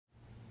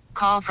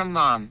Call from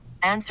mom.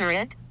 Answer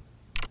it.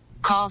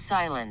 Call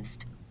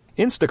silenced.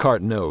 Instacart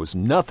knows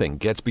nothing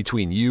gets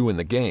between you and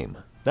the game.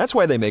 That's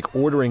why they make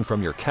ordering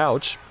from your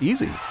couch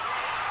easy.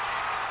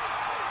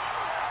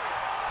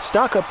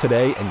 Stock up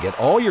today and get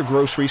all your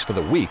groceries for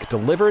the week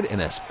delivered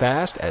in as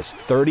fast as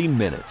 30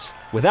 minutes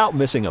without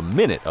missing a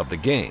minute of the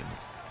game.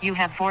 You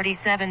have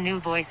 47 new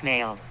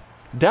voicemails.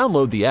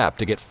 Download the app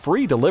to get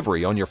free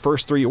delivery on your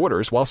first 3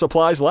 orders while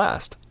supplies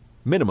last.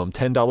 Minimum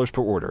 $10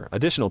 per order.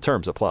 Additional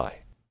terms apply.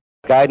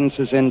 Guidance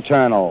is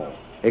internal.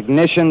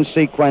 Ignition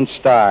sequence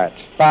starts.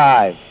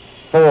 5,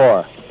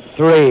 4,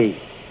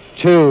 3,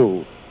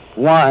 2,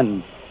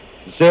 1,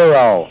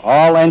 0.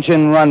 All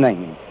engine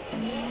running.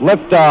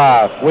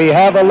 Liftoff. We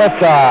have a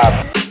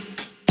liftoff.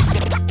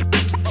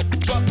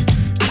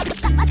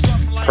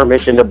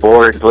 Permission to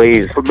board,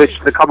 please.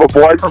 Permission to come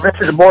aboard.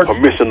 Permission to board.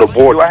 Permission to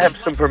board. Do I have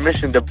some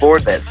permission to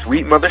board that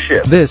sweet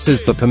mothership? This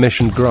is the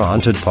Permission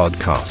Granted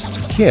podcast.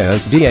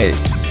 Here's DA.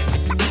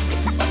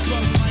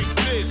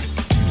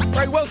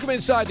 All right, welcome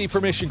inside the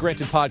Permission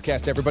Granted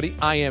podcast, everybody.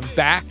 I am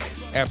back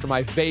after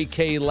my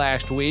vacay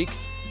last week.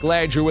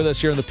 Glad you're with us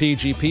here on the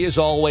PGP. As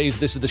always,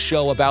 this is the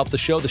show about the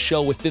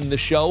show within the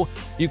show.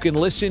 You can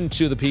listen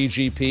to the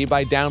PGP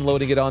by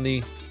downloading it on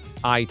the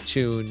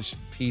iTunes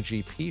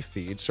PGP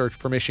feed. Search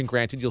Permission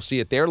Granted. You'll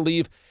see it there.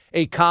 Leave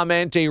a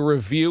comment, a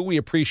review. We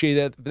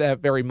appreciate that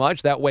very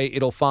much. That way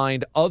it'll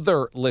find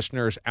other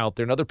listeners out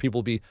there and other people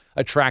will be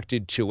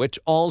attracted to it.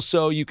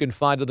 Also, you can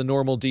find it on the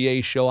normal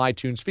DA Show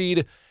iTunes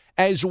feed,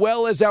 as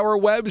well as our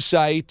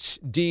website,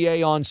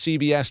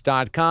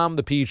 daoncbs.com.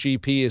 The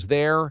PGP is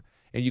there,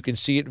 and you can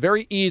see it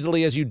very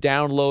easily as you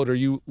download or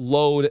you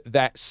load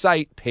that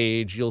site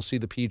page. You'll see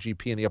the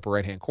PGP in the upper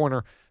right-hand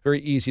corner. Very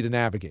easy to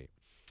navigate.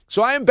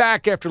 So I am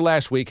back after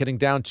last week, heading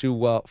down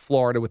to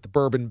Florida with the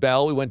Bourbon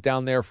Bell. We went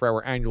down there for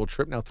our annual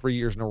trip, now 3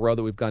 years in a row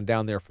that we've gone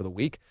down there for the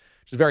week,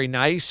 which is very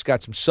nice.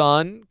 Got some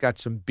sun, got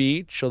some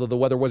beach, although the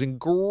weather wasn't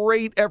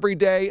great every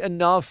day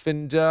enough.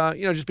 And,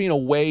 just being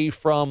away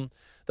from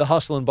the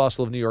hustle and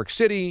bustle of New York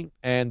City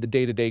and the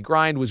day-to-day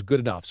grind was good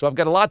enough. So I've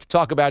got a lot to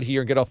talk about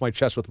here and get off my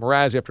chest with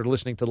Mraz after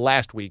listening to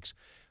last week's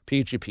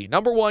PGP.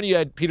 Number one, you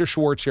had Peter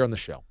Schwartz here on the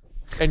show.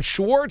 And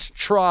Schwartz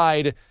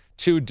tried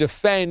to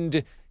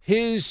defend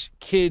his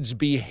kids'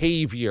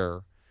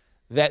 behavior,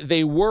 that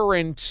they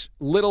weren't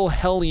little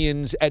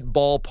hellions at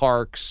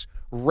ballparks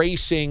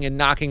racing and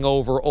knocking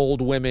over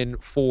old women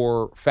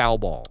for foul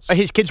balls.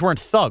 His kids weren't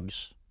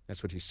thugs.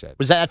 That's what he said.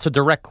 That's a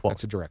direct quote.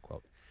 That's a direct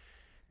quote.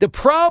 The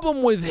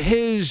problem with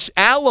his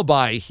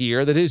alibi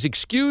here, that his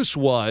excuse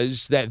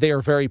was that they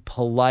are very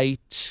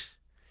polite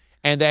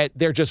and that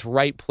they're just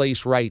right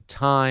place, right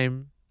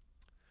time.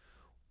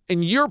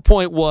 And your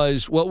point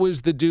was, what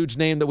was the dude's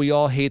name that we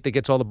all hate that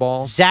gets all the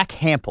balls? Zach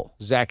Hampel.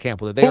 Zach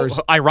Hampel.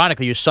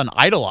 Ironically, your son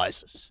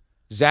idolizes.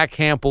 Zach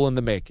Hampel in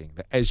the making,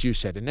 as you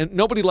said. And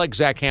nobody likes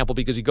Zach Hampel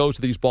because he goes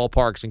to these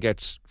ballparks and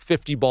gets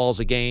 50 balls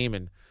a game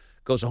and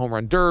goes to home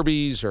run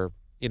derbies or,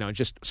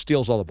 just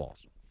steals all the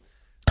balls.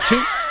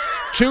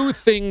 Two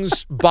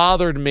things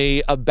bothered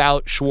me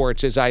about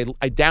Schwartz is I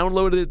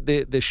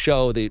downloaded the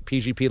show, the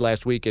PGP,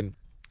 last week, and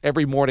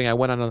every morning I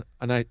went on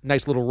a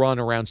nice little run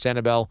around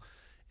Sanibel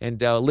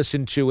and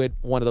listened to it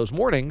one of those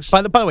mornings.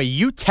 By the way,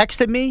 you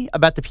texted me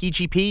about the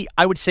PGP,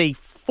 I would say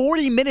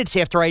 40 minutes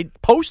after I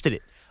posted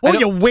it. Were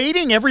you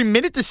waiting every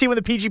minute to see when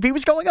the PGP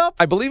was going up?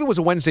 I believe it was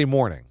a Wednesday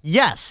morning.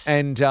 Yes.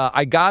 And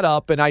I got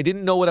up, and I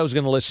didn't know what I was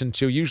going to listen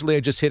to. Usually I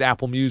just hit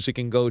Apple Music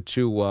and go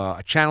to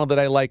a channel that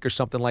I like or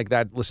something like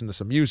that, listen to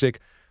some music.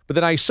 But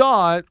then I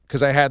saw it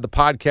because I had the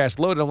podcast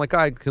loaded. I'm like,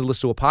 I could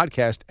listen to a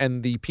podcast,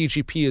 and the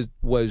PGP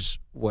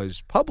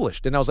was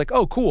published. And I was like,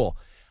 oh, cool.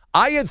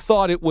 I had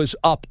thought it was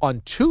up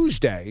on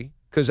Tuesday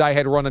because I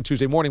had run on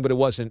Tuesday morning, but it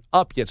wasn't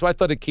up yet. So I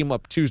thought it came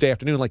up Tuesday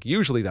afternoon like it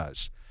usually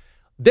does.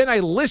 Then I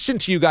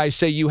listened to you guys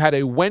say you had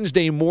a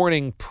Wednesday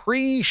morning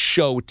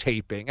pre-show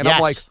taping. And yes.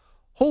 I'm like,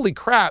 holy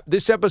crap,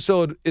 this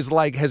episode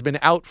has been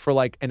out for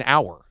like an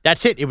hour.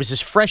 That's it. It was as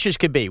fresh as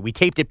could be. We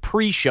taped it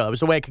pre-show. It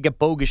was the way I could get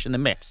Bogusch in the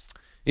mix.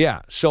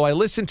 Yeah, so I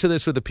listened to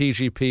this with the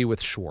PGP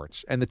with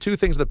Schwartz, and the two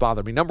things that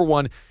bother me. Number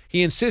one,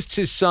 he insists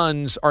his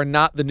sons are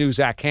not the new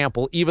Zach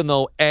Hampel, even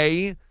though,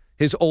 A,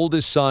 his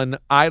oldest son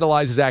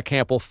idolizes Zach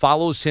Hampel,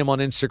 follows him on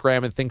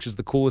Instagram, and thinks he's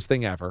the coolest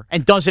thing ever.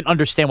 And doesn't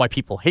understand why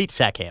people hate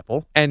Zach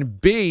Hampel.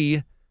 And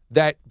B,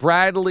 that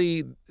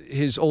Bradley,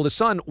 his oldest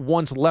son,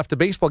 once left a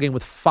baseball game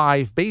with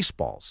 5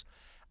 baseballs.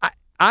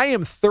 I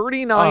am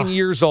 39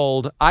 years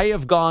old. I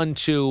have gone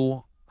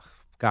to,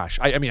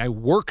 I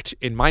worked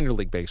in minor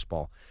league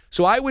baseball.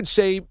 So I would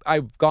say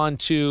I've gone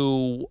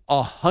to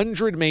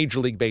 100 Major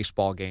League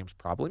Baseball games,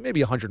 probably,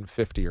 maybe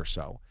 150 or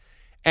so.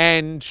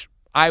 And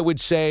I would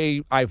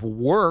say I've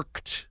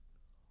worked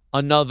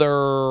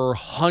another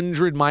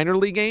 100 minor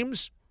league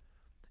games.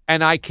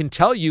 And I can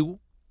tell you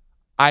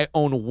I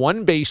own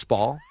one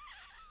baseball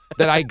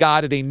that I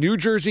got at a New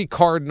Jersey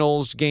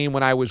Cardinals game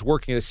when I was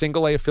working at a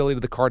single-A affiliate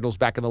of the Cardinals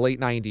back in the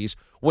late 90s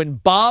when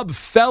Bob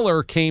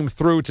Feller came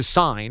through to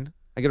sign.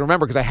 I can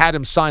remember because I had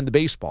him sign the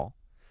baseball.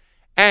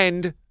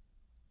 And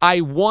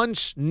I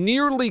once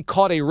nearly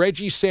caught a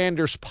Reggie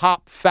Sanders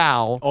pop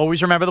foul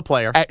Always remember the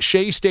player. at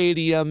Shea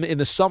Stadium in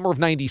the summer of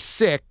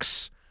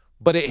 96,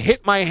 but it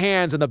hit my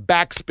hands and the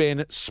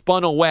backspin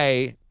spun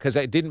away because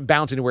it didn't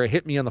bounce anywhere. It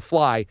hit me on the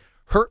fly,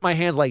 hurt my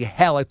hands like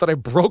hell. I thought I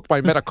broke my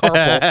metacarpal,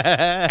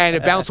 and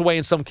it bounced away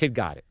and some kid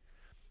got it.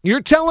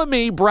 You're telling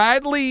me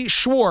Bradley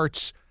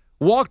Schwartz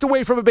walked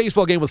away from a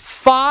baseball game with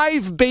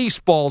 5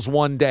 baseballs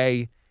one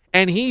day,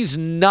 and he's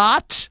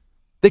not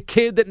the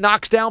kid that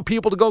knocks down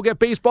people to go get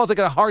baseballs? I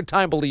got a hard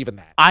time believing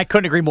that. I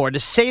couldn't agree more. To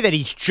say that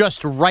he's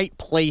just right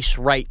place,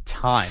 right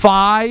time.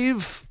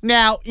 5?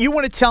 Now, you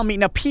want to tell me,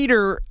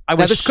 Peter, Now,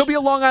 this could be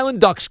a Long Island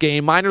Ducks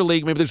game, minor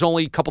league. Maybe there's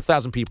only a couple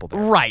thousand people there.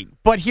 Right,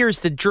 but here's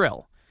the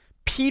drill.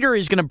 Peter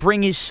is going to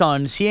bring his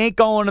sons. He ain't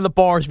going to the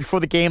bars before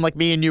the game like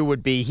me and you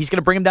would be. He's going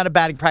to bring them down to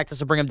batting practice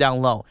and bring them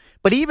down low.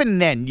 But even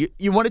then,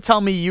 you want to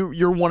tell me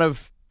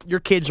your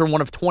kids are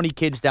one of 20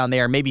 kids down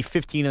there, maybe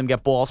 15 of them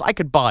get balls. I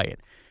could buy it.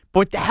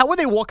 But how are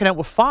they walking out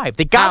with 5?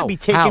 They got to be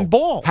taking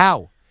balls.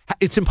 How?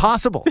 It's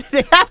impossible.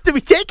 They have to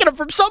be taking them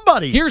from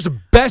somebody. Here's a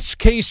best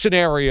case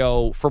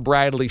scenario for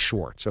Bradley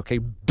Schwartz, okay?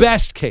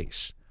 Best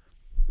case.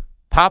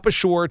 Papa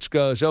Schwartz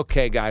goes,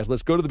 okay, guys,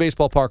 let's go to the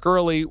baseball park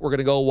early. We're going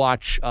to go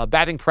watch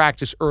batting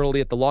practice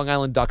early at the Long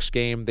Island Ducks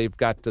game. They've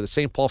got the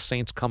St. Paul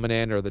Saints coming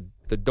in, or the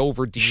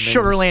Dover Demons.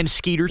 Sugarland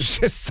Skeeters.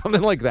 Just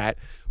something like that.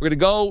 We're going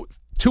to go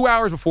 2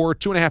 hours before,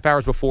 2.5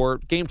 hours before.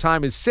 Game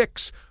time is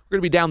 6. We're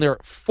going to be down there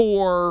at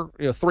 4,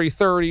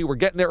 3:30. We're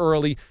getting there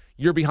early.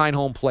 You're behind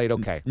home plate.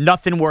 Okay.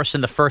 Nothing worse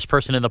than the first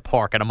person in the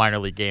park at a minor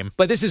league game.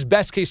 But this is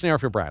best case scenario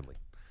for Bradley.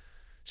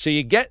 So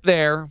you get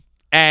there,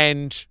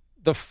 and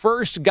the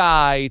first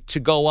guy to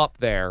go up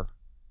there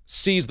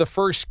sees the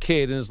first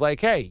kid and is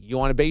like, hey, you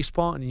want a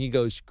baseball? And he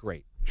goes,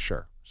 great,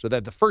 sure. So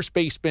that the first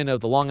baseman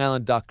of the Long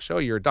Island Ducks, oh,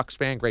 you're a Ducks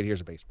fan? Great,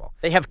 here's a baseball.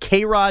 They have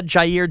K-Rod,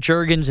 Jair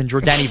Jurgens, and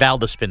Jordani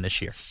Valdespin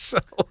this year.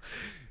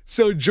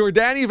 So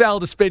Jordani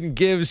Valdespin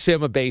gives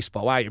him a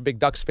baseball. Wow, you're a big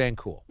Ducks fan?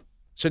 Cool.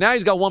 So now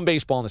he's got one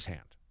baseball in his hand.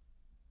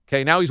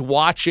 Okay, now he's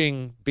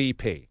watching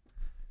BP.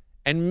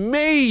 And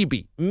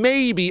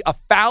maybe a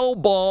foul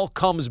ball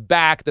comes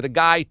back that a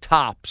guy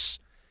tops,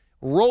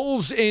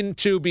 rolls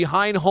into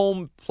behind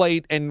home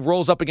plate and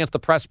rolls up against the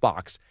press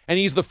box, and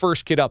he's the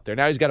first kid up there.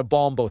 Now he's got a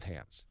ball in both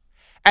hands.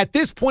 At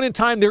this point in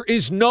time, there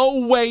is no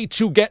way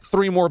to get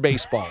 3 more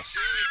baseballs.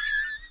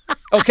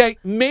 Okay,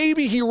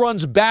 maybe he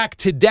runs back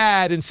to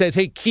dad and says,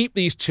 hey, keep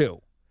these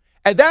 2.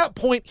 At that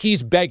point,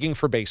 he's begging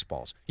for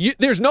baseballs.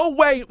 There's no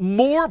way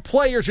more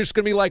players are just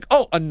going to be like,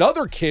 oh,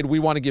 another kid we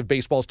want to give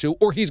baseballs to,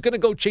 or he's going to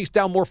go chase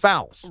down more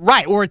fouls.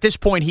 Right, or at this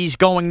point, he's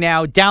going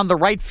now down the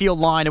right field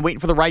line and waiting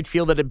for the right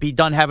fielder to be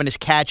done having his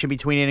catch in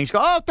between innings. Go,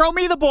 oh, throw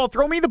me the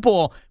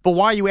ball. But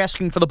why are you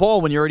asking for the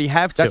ball when you already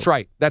have to? That's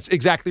right. That's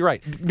exactly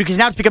right. Because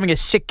now it's becoming a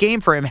sick game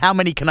for him. How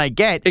many can I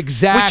get?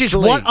 Exactly. Which is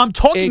what I'm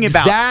talking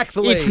about.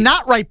 Exactly. It's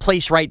not right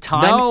place, right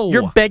time. No.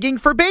 You're begging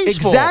for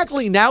baseball.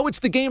 Exactly. Now it's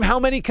the game, how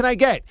many can I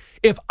get?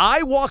 If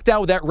I walked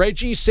out with that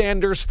Reggie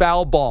Sanders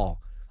foul ball,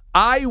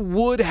 I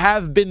would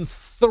have been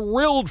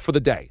thrilled for the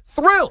day.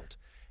 Thrilled.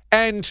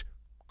 And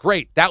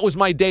great. That was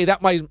my day.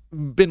 That might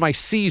have been my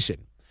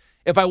season.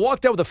 If I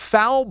walked out with a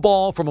foul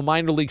ball from a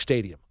minor league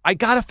stadium, I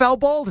got a foul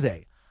ball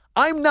today.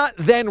 I'm not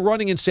then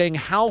running and saying,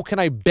 how can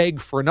I beg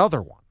for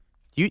another one?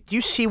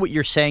 You see what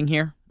you're saying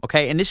here?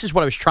 Okay, and this is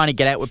what I was trying to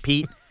get at with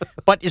Pete,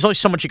 but there's only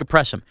so much you can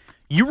press him.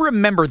 You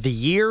remember the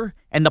year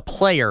and the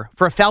player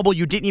for a foul ball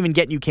you didn't even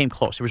get and you came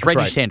close. It was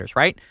Reggie Sanders,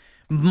 right?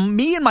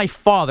 Me and my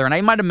father, and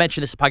I might have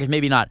mentioned this in the podcast,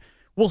 maybe not,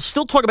 we'll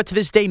still talk about to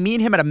this day, me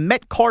and him at a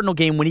Met Cardinal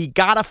game when he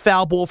got a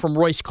foul ball from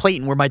Royce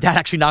Clayton where my dad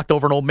actually knocked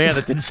over an old man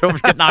that didn't deserve to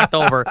get knocked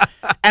over.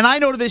 And I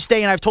know to this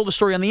day, and I've told the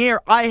story on the air,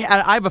 I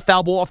have a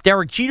foul ball off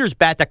Derek Jeter's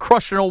bat that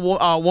crushed an old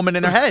woman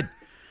in her head.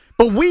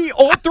 But we,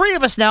 all 3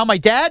 of us now, my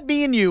dad,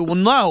 me, and you, will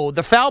know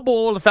the foul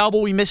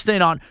ball we missed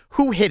in on,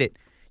 who hit it.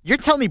 You're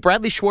telling me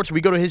Bradley Schwartz,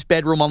 we go to his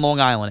bedroom on Long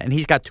Island, and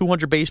he's got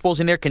 200 baseballs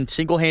in there, can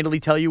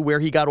single-handedly tell you where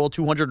he got all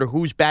 200 or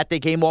whose bat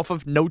they came off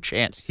of? No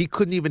chance. He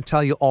couldn't even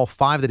tell you all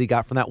 5 that he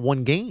got from that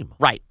one game.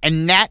 Right,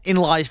 and that in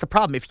lies the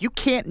problem. If you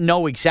can't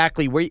know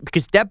exactly where,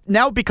 because that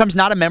now becomes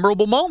not a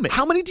memorable moment.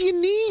 How many do you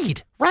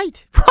need?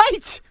 Right.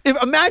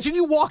 Imagine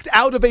you walked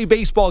out of a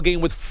baseball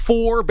game with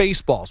 4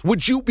 baseballs.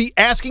 Would you be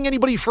asking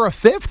anybody for a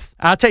 5th?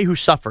 I'll tell you who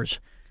suffers.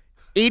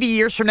 80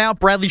 years from now,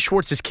 Bradley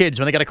Schwartz's kids,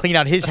 when they got to clean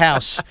out his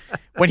house,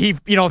 when he,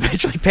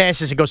 eventually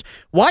passes and goes,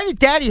 why did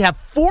Daddy have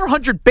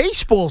 400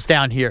 baseballs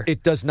down here?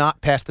 It does not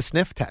pass the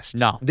sniff test.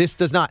 No. This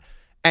does not.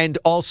 And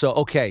also,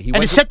 okay.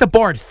 It set the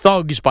bar at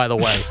thugs, by the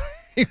way.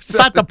 It's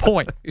not the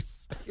point.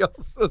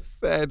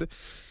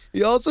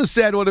 He also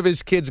said one of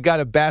his kids got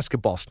a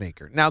basketball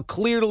sneaker. Now,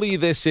 clearly,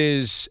 this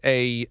is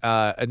a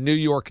New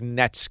York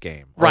Nets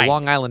game, right?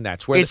 Long Island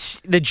Nets. Where it's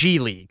the G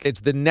League.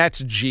 It's the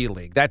Nets G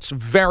League. That's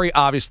very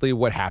obviously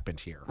what happened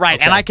here, right?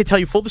 Okay. And I can tell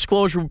you, full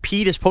disclosure,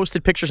 Pete has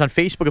posted pictures on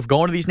Facebook of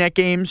going to these Net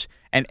games,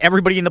 and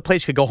everybody in the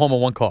place could go home in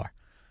one car.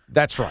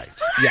 That's right.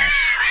 Yes.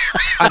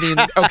 I mean,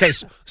 okay,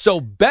 so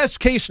best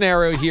case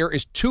scenario here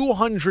is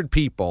 200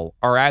 people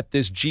are at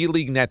this G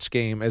League Nets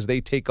game as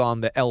they take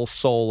on the El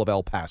Sol of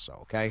El Paso,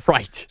 okay?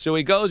 Right. So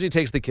he goes, he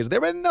takes the kids.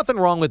 There's nothing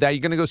wrong with that.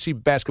 You're going to go see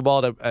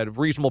basketball at a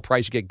reasonable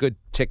price. You get good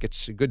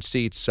tickets, good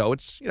seats, so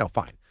it's,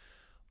 fine.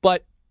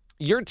 But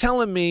you're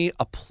telling me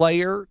a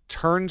player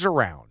turns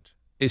around,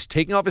 is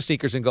taking off his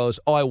sneakers and goes,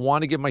 oh, I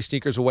want to give my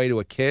sneakers away to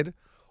a kid?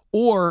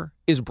 Or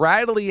is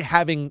Bradley,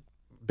 having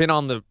been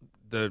on the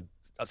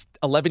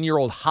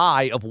 11-year-old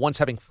high of once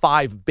having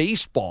 5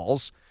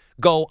 baseballs,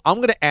 go, I'm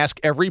going to ask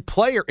every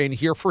player in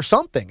here for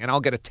something, and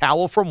I'll get a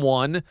towel from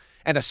one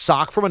and a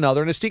sock from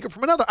another and a sneaker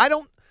from another.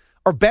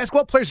 Are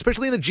basketball players,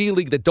 especially in the G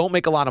League that don't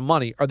make a lot of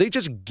money, are they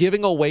just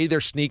giving away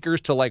their sneakers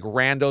to like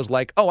randos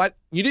like, oh,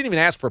 you didn't even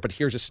ask for it, but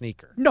here's a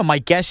sneaker? No, my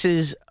guess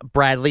is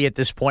Bradley at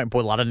this point,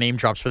 boy, a lot of name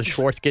drops for the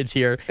Schwartz kids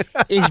here,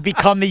 is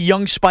become the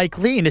young Spike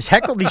Lee and has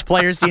heckled these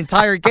players the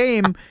entire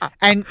game.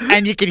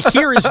 And you can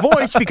hear his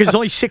voice because there's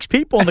only 6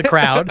 people in the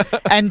crowd.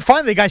 And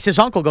finally the guy says,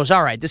 uncle goes,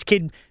 all right, this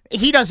kid,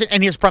 he doesn't,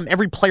 and here's the problem,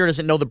 every player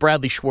doesn't know the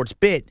Bradley Schwartz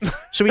bit.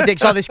 So he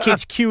thinks, oh, this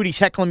kid's cute, he's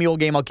heckling me all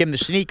game, I'll give him the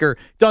sneaker.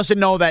 Doesn't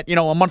know that,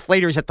 a month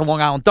later he's at the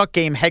Long Island Duck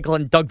game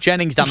heckling Doug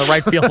Jennings down the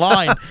right field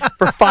line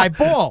for 5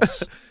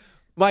 balls.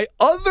 My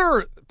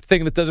other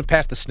thing that doesn't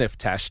pass the sniff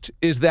test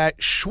is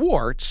that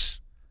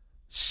Schwartz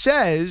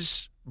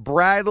says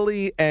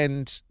Bradley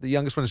and the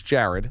youngest one is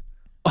Jared,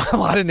 a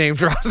lot of name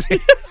drops,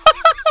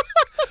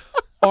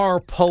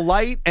 are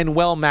polite and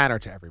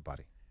well-mannered to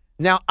everybody.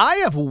 Now, I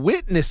have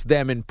witnessed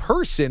them in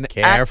person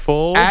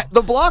Careful. At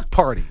the block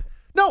party.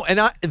 No, and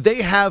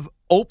they have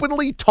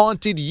openly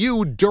taunted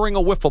you during a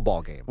wiffle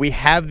ball game. We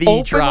have the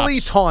openly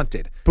drops.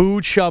 Taunted.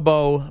 Boo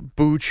Chubbo,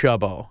 boo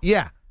Chubbo.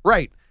 Yeah,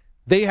 right.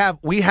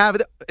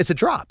 It's a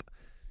drop.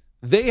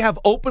 They have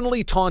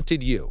openly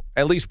taunted you,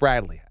 at least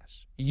Bradley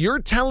has. You're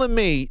telling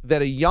me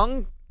that a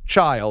young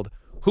child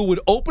who would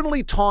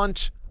openly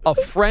taunt a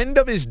friend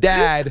of his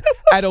dad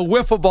at a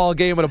wiffle ball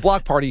game at a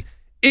block party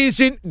is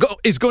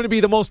going to be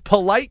the most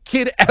polite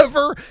kid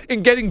ever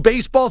in getting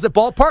baseballs at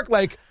ballpark?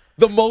 Like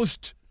the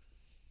most,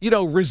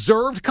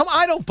 reserved? Come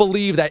on, I don't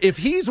believe that. If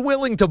he's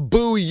willing to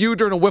boo you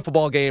during a wiffle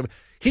ball game,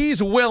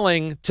 he's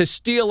willing to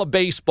steal a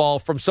baseball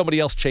from somebody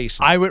else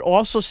chasing. I would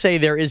also say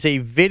there is a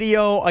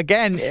video.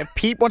 Again, if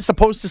Pete wants to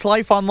post his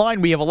life online,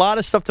 we have a lot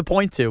of stuff to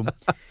point to.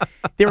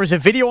 There was a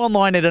video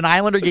online at an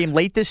Islander game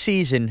late this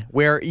season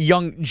where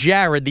young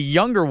Jared, the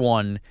younger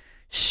one,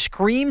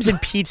 screams in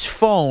Pete's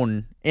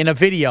phone in a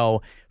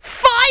video,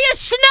 "Fire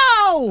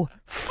Snow!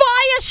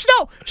 Fire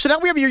Snow!" So now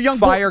we have your young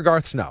Fire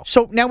Garth Snow.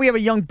 So now we have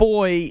a young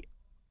boy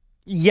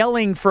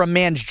yelling for a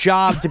man's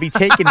job to be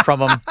taken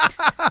from him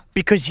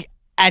because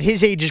at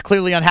his age is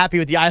clearly unhappy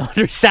with the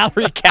Islanders'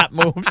 salary cap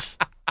moves.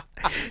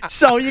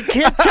 So you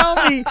can't tell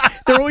me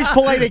they're always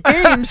polite at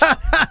games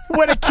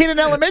when a kid in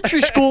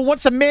elementary school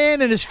wants a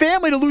man and his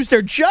family to lose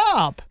their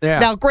job. Yeah.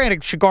 Now, granted,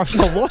 Shagar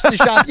still lost his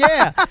job,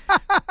 yeah.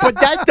 But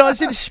that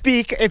doesn't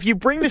speak, if you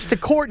bring this to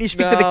court and you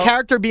speak to the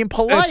character being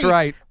polite, that's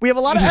right. We have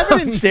a lot of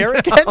evidence there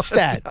against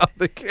that.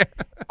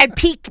 And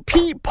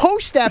Pete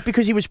posts that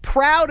because he was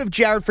proud of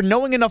Jared for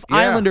knowing enough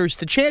Islanders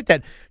to chant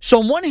that. So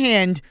on one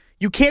hand,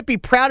 you can't be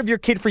proud of your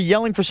kid for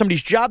yelling for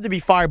somebody's job to be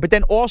fired, but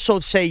then also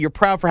say you're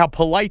proud for how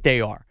polite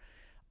they are.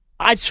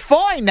 It's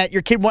fine that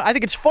your kid, I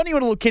think it's funny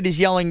when a little kid is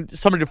yelling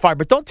somebody to fire,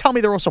 but don't tell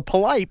me they're also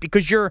polite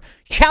because you're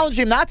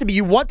challenging them not to be.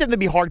 You want them to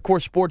be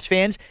hardcore sports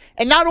fans,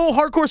 and not all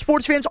hardcore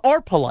sports fans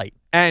are polite.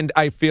 And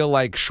I feel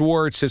like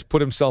Schwartz has put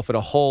himself in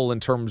a hole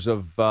in terms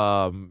of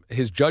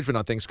his judgment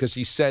on things because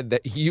he said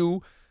that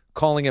you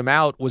calling him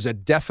out was a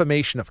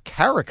defamation of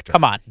character.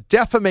 Come on.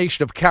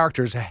 Defamation of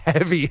character is a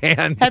heavy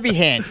hand. Heavy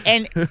hand.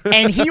 And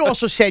he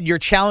also said you're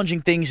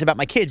challenging things about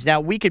my kids.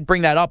 Now, we could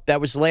bring that up. That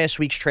was last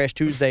week's Trash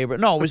Tuesday.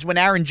 No, it was when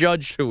Aaron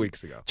Judge. 2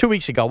 weeks ago. 2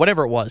 weeks ago,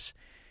 whatever it was.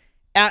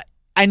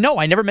 I know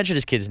I never mentioned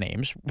his kids'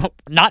 names.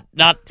 Not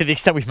to the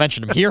extent we've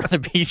mentioned them here on the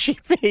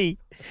BGP.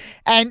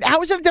 And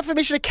how is that a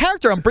defamation of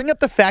character? I'm bringing up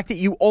the fact that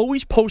you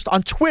always post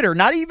on Twitter,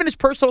 not even his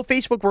personal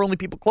Facebook where only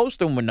people close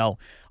to him would know.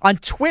 On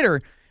Twitter,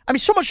 I mean,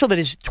 so much so that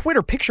his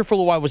Twitter picture for a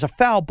little while was a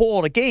foul ball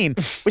at a game,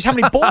 was how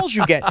many balls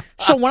you get.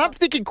 So when I'm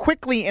thinking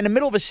quickly in the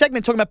middle of a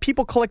segment talking about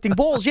people collecting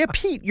balls, yeah,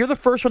 Pete, you're the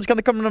first one's going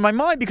to come into my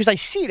mind because I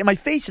see it in my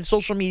face in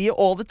social media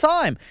all the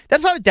time.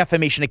 That's not a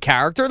defamation of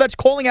character. That's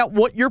calling out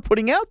what you're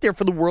putting out there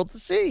for the world to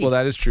see. Well,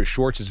 that is true.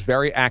 Schwartz is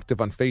very active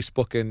on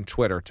Facebook and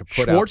Twitter to put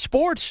Schwartz out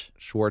Sports.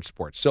 Schwartz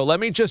Sports. So let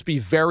me just be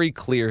very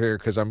clear here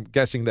because I'm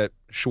guessing that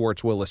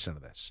Schwartz will listen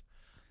to this.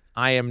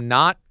 I am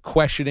not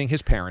questioning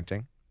his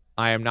parenting.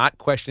 I am not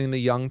questioning the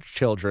young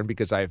children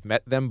because I've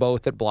met them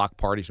both at block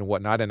parties and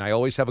whatnot, and I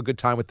always have a good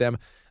time with them.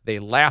 They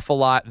laugh a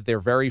lot.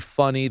 They're very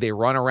funny. They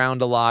run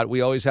around a lot.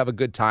 We always have a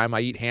good time. I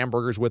eat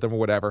hamburgers with them or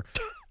whatever.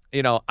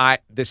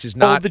 This is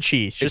not... Hold the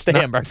cheese, just the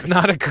hamburger. It's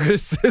not a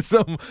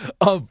criticism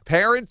of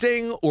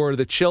parenting or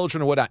the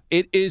children or whatnot.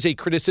 It is a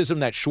criticism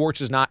that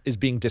Schwartz is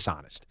being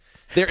dishonest.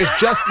 There is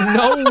just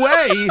no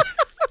way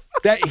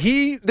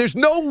There's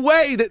no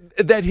way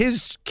that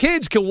his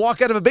kids can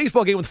walk out of a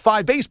baseball game with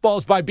 5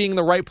 baseballs by being in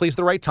the right place at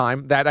the right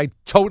time. That I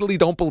totally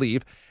don't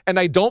believe. And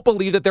I don't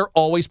believe that they're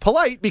always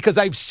polite because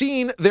I've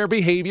seen their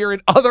behavior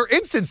in other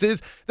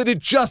instances that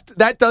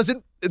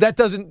doesn't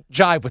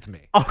jive with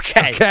me.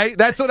 Okay.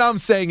 That's what I'm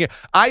saying.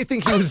 I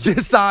think he was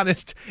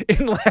dishonest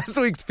in last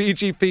week's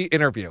PGP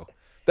interview.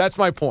 That's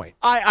my point.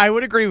 I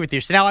would agree with you.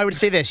 So now I would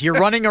say this. You're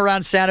running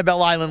around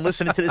Sanibel Island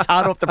listening to this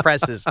hot off the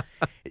presses.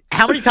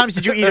 How many times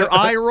did you either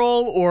eye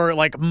roll or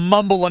like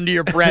mumble under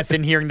your breath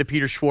in hearing the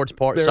Peter Schwartz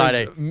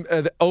side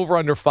A? Over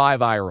under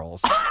 5 eye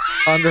rolls.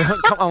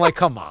 I'm like,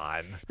 come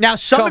on. Now,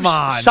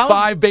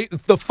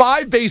 the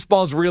 5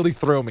 baseballs really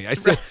threw me. I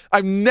said,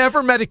 I've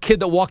never met a kid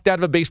that walked out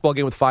of a baseball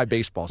game with 5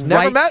 baseballs.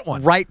 Never met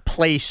one. Right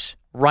place,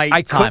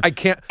 right time. I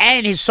can't.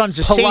 And his son's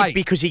a safe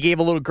because he gave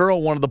a little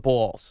girl one of the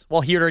balls.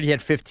 Well, he already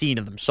had 15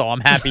 of them, so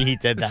I'm happy he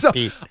did that,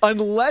 Pete.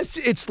 Unless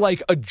it's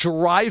like a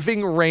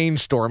driving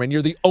rainstorm and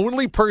you're the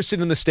only person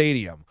in the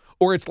stadium,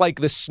 or it's like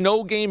the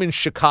snow game in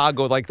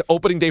Chicago, like the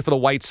opening day for the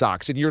White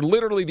Sox, and you're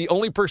literally the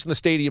only person in the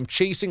stadium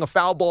chasing a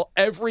foul ball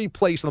every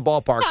place in the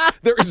ballpark.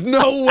 There is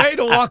no way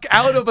to walk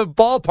out of a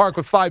ballpark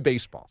with 5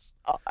 baseballs.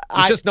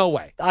 There's just no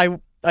way. And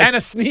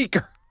a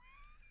sneaker.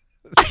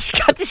 I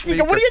got the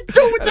sneaker. What are you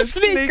doing with the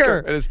sneaker?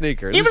 And a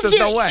sneaker. Even There's just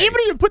no way. Even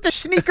if you put the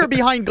sneaker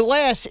behind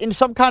glass in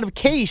some kind of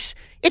case,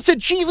 it's a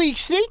G League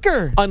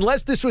sneaker.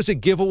 Unless this was a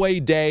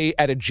giveaway day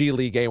at a G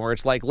League game where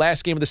it's like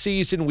last game of the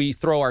season, we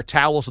throw our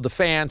towels to the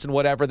fans and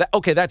whatever.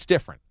 That's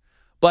different.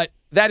 But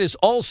that is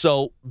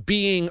also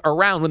being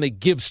around when they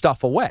give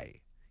stuff away.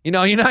 You're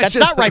not. That's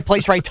not right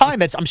place, right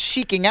time. I'm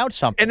seeking out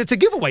something. And it's a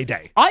giveaway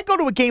day. I go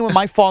to a game with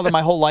my father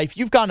my whole life.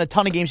 You've gone a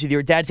ton of games with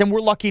your dads, and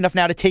we're lucky enough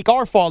now to take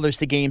our fathers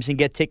to games and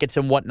get tickets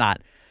and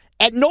whatnot.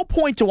 At no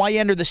point do I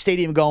enter the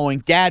stadium going,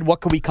 Dad,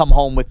 what can we come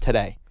home with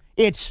today?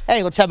 It's,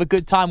 hey, let's have a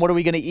good time. What are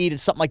we going to eat?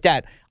 It's something like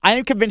that. I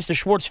am convinced the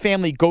Schwartz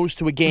family goes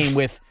to a game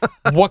with,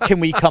 what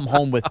can we come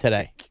home with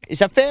today? Is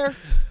that fair?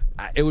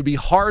 It would be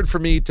hard for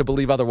me to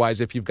believe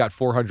otherwise if you've got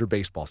 400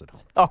 baseballs at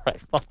home. All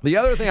right. Well, the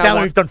other thing now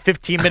that we've done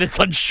 15 minutes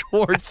on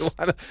Schwartz.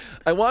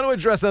 I want to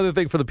address another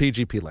thing for the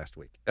PGP last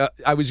week.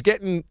 I was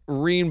getting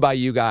reamed by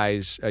you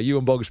guys, you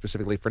and Bogus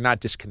specifically, for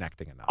not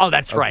disconnecting enough. Oh,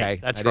 that's right.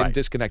 I didn't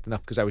disconnect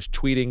enough because I was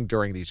tweeting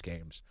during these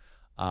games.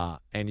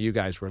 And you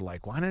guys were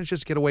like, why not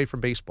just get away from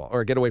baseball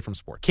or get away from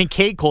sports?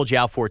 Kincaid called you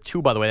out for it,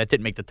 too, by the way. That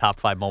didn't make the top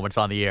 5 moments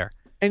on the air.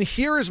 And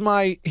here is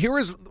my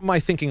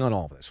thinking on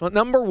all this. Well,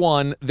 number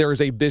one, there is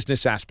a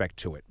business aspect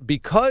to it.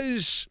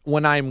 Because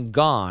when I'm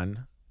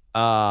gone,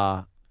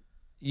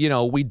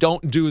 we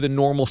don't do the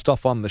normal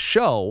stuff on the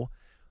show.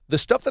 The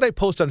stuff that I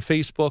post on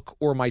Facebook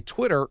or my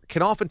Twitter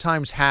can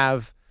oftentimes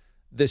have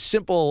the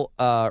simple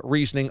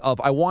reasoning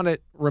of I want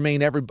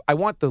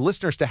the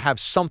listeners to have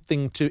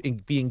something to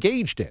be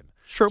engaged in.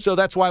 Sure. So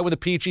that's why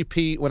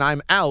when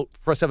I'm out,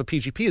 for us to have a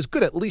PGP is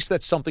good. At least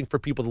that's something for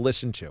people to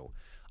listen to.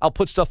 I'll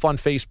put stuff on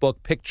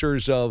Facebook,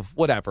 pictures of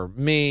whatever,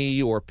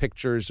 me, or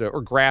pictures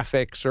or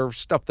graphics or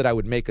stuff that I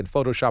would make in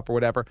Photoshop or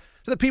whatever,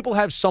 so that people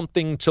have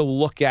something to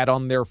look at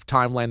on their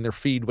timeline, their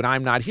feed when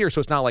I'm not here, so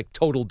it's not like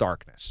total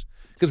darkness.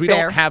 Because we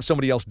don't have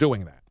somebody else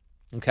doing that.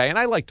 Okay? And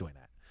I like doing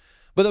that.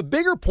 But the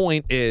bigger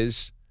point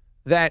is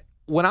that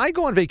when I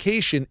go on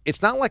vacation,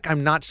 it's not like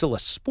I'm not still a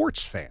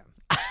sports fan.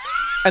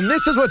 And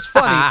this is what's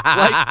funny.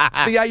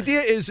 Like, the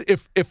idea is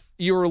if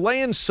you're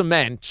laying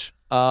cement,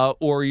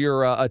 or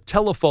you're a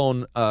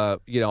telephone,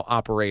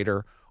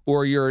 operator,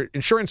 or you're an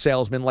insurance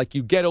salesman, like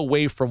you get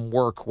away from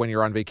work when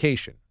you're on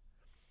vacation.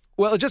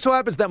 Well, it just so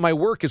happens that my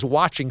work is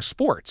watching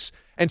sports.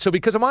 And so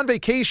because I'm on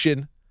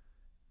vacation,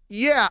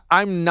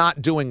 I'm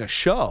not doing a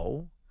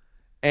show.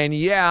 And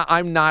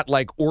I'm not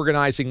like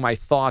organizing my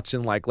thoughts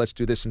and like, let's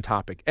do this in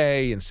topic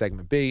A and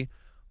segment B.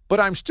 But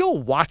I'm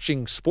still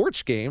watching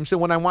sports games. And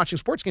when I'm watching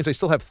sports games, I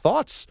still have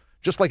thoughts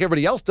just like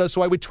everybody else does.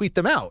 So I would tweet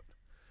them out.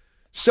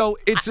 So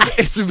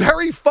it's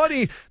very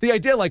funny, the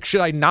idea, like, should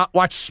I not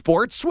watch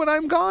sports when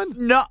I'm gone?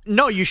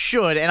 No, you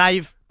should. And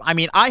I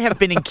have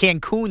been in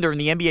Cancun during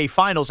the NBA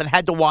Finals and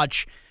had to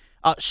watch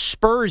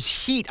Spurs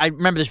Heat. I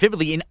remember this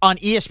vividly on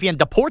ESPN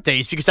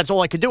Deportes because that's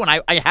all I could do, and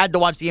I had to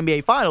watch the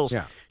NBA Finals.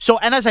 Yeah. So,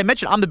 and as I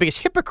mentioned, I'm the biggest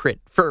hypocrite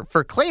for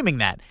claiming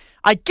that.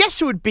 I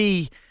guess it would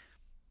be,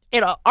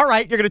 all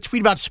right, you're going to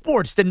tweet about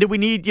sports. Then do we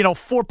need,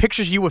 4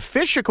 pictures of you with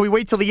fish, or can we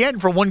wait till the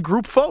end for one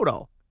group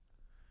photo?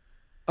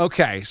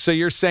 Okay, so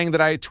you're saying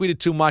that I tweeted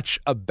too much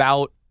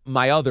about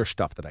my other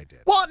stuff that I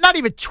did. Well, not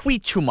even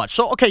tweet too much.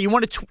 So, okay, you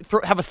want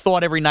to have a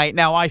thought every night.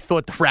 Now, I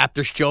thought the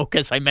Raptors joke,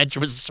 as I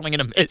mentioned, was a swing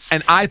and a miss.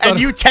 And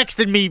you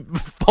texted me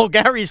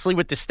vulgariously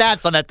with the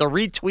stats on that, the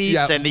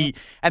retweets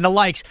and the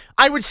likes.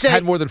 I would say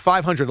had more than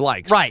 500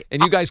 likes. Right.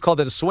 And you guys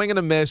called it a swing and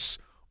a miss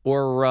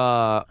or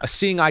a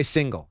seeing eye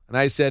single. And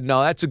I said,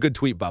 no, that's a good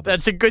tweet, Bubba.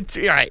 That's a good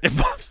all right.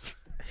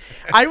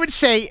 I would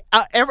say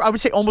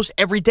almost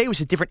every day was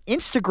a different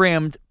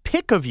Instagrammed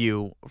pic of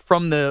you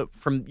from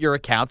your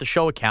account, the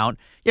show account.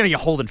 You're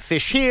holding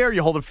fish here,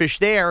 you're holding fish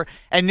there,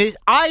 and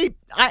I'm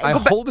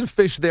holding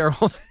fish there.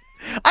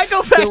 I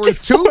go back. There were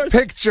 2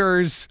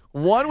 pictures.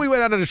 One, we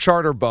went out on a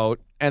charter boat,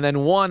 and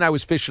then one I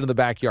was fishing in the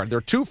backyard. There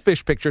are 2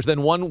 fish pictures,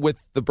 then one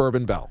with the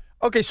Bourbon Bell.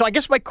 Okay, so I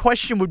guess my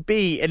question would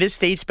be, and this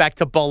dates back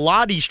to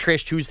Bilatti's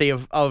Trash Tuesday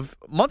of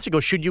months ago,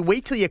 should you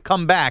wait till you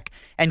come back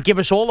and give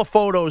us all the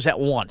photos at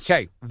once?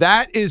 Okay,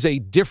 that is a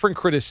different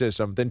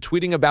criticism than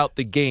tweeting about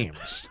the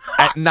games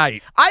at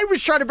night. I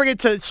was trying to bring it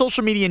to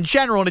social media in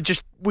general,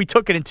 and we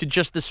took it into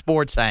just the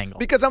sports angle.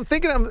 Because I'm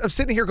thinking, I'm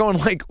sitting here going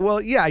like,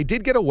 well, yeah, I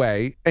did get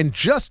away, and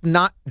just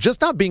not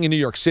being in New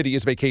York City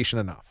is vacation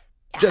enough.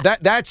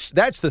 That's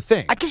the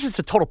thing. I guess it's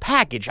a total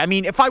package. I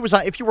mean, if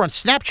you were on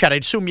Snapchat,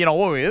 I'd assume,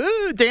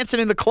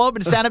 dancing in the club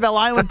in Sanibel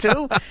Island,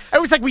 too.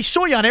 It was like we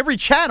saw you on every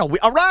channel.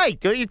 All right,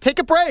 take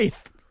a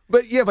breath.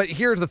 But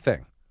here's the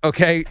thing,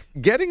 okay?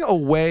 Getting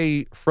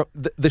away from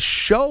the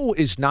show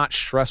is not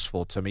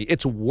stressful to me.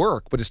 It's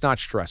work, but it's not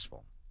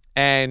stressful.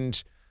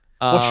 And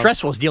what's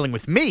stressful is dealing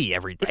with me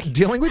every day.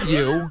 Dealing with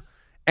you.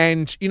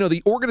 And,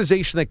 the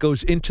organization that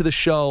goes into the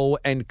show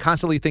and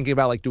constantly thinking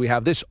about, like, do we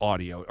have this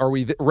audio? Are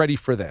we ready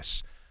for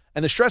this?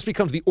 And the stress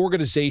becomes the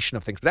organization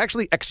of things. But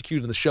actually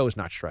executing the show is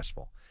not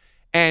stressful.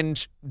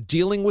 And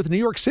dealing with New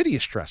York City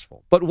is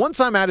stressful. But once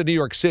I'm out of New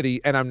York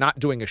City and I'm not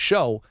doing a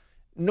show,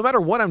 no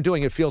matter what I'm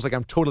doing, it feels like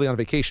I'm totally on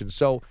vacation.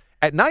 So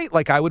at night,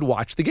 like, I would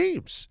watch the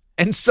games.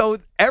 And so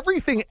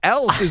everything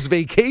else is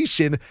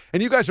vacation.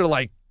 And you guys are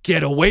like,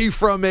 get away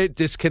from it,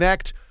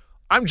 disconnect.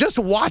 I'm just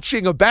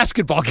watching a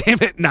basketball game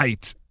at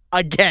night.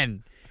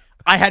 Again,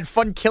 I had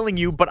fun killing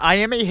you, but I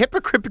am a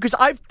hypocrite because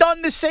I've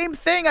done the same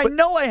thing. I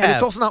know I have. And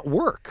it's also not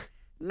work.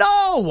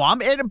 No.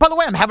 And by the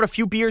way, I'm having a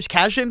few beers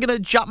casually. I'm going to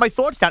jot my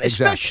thoughts down,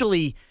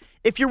 especially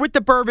if you're with the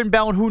Bourbon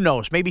Bell, and who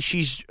knows, maybe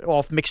she's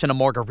off mixing a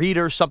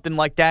margarita or something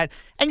like that.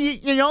 And,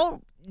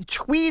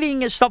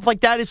 tweeting and stuff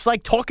like that is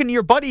like talking to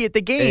your buddy at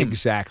the game.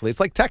 Exactly.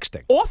 It's like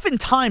texting.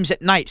 Oftentimes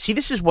at night, see,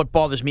 this is what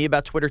bothers me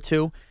about Twitter,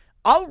 too.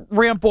 I'll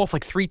ramp off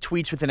like 3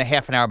 tweets within a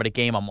half an hour about a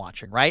game I'm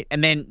watching, right?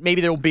 And then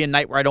maybe there will be a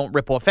night where I don't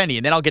rip off any.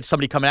 And then I'll get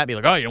somebody coming at me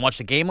like, oh, you didn't watch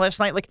the game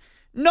last night? Like,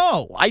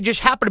 no, I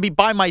just happen to be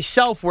by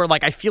myself where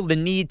like I feel the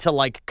need to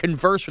like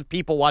converse with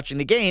people watching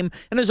the game.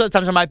 And there's other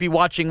times I might be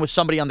watching with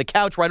somebody on the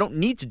couch where I don't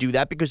need to do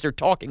that because they're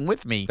talking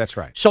with me. That's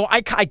right. So I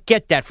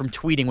get that from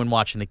tweeting when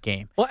watching the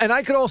game. Well, and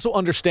I could also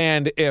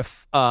understand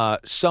if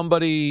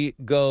somebody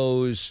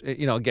goes,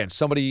 again,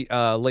 somebody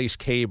lays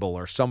cable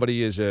or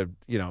somebody is a,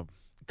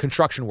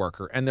 construction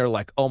worker, and they're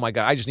like, oh my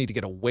God, I just need to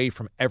get away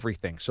from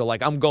everything. So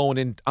like I'm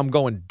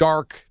going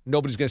dark.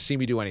 Nobody's going to see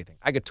me do anything.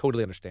 I could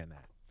totally understand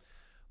that.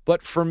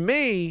 But for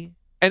me,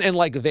 and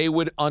like they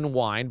would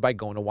unwind by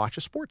going to watch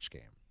a sports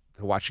game.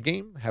 To watch a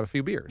game, have a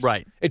few beers.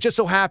 Right. It just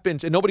so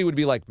happens, and nobody would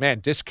be like,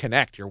 man,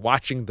 disconnect. You're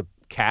watching the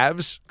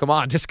Cavs? Come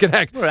on,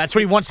 disconnect. Well, that's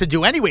what he wants to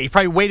do anyway. He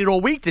probably waited all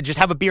week to just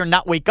have a beer and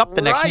not wake up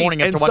the next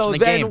morning after watching the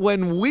game. And so then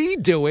when we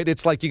do it,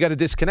 it's like you got to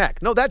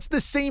disconnect. No, that's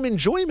the same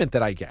enjoyment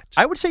that I get.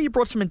 I would say you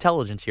brought some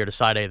intelligence here to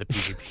side A of the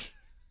PGP.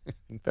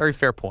 Very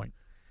fair point.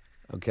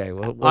 Okay.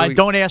 Well,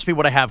 don't ask me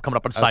what I have coming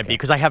up on side B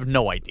because I have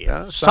no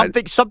idea.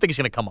 Something's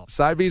going to come up.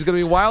 Side B is going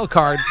to be wild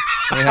card.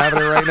 We have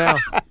it right now.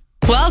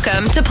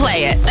 Welcome to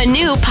Play It, a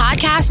new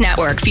podcast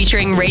network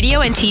featuring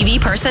radio and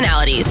TV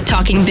personalities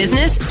talking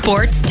business,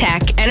 sports,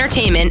 tech,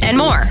 entertainment, and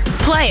more.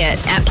 Play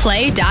it at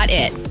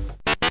play.it.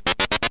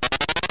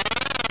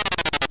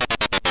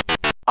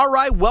 All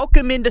right,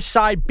 welcome into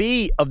side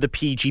B of the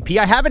PGP.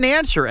 I have an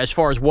answer as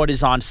far as what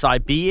is on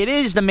side B. It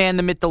is the man,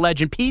 the myth, the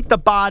legend, Pete the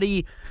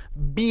Body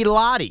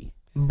Bellotti.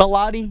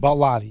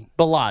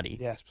 Bellotti.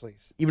 Yes,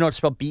 please. Even though it's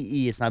spelled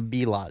B-E, it's not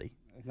Bellotti.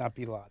 It's not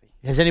Bellotti.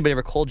 Has anybody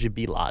ever called you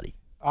Bellotti?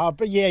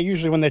 But yeah,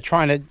 usually when they're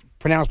trying to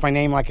pronounce my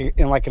name like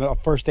in a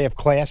first day of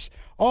class.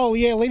 Oh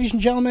yeah, ladies and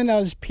gentlemen,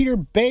 is Peter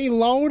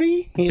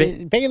Bellotti?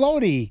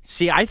 Bellotti.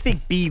 See, I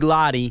think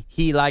Bellotti,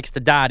 he likes the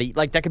Dottie.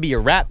 Like that could be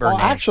your rapper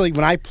name. Actually,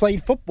 when I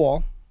played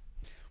football,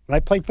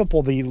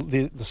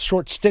 the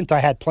short stint I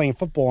had playing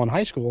football in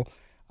high school,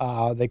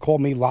 they called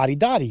me Lottie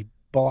Dottie,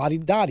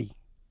 Bellotti Dottie.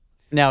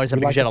 Now, is that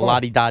because you had a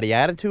Lottie Dottie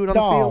attitude on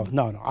the field?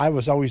 No. I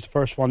was always the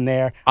first one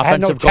there.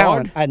 Offensive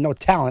guard? I had no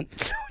talent.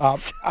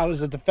 I was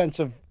a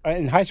defensive.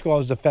 In high school, I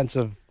was a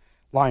defensive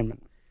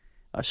lineman.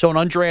 So an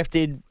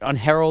undrafted,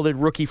 unheralded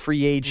rookie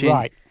free agent.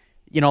 Right.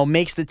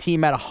 Makes the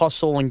team out of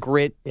hustle and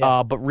grit,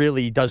 but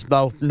really does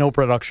no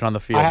production on the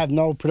field. I have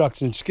no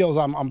production skills.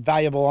 I'm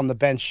valuable on the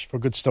bench for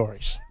good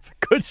stories. For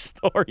good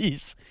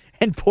stories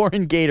and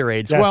pouring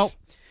Gatorades. Yes. Well,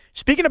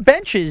 speaking of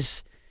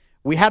benches,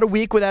 we had a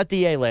week without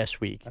DA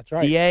last week. That's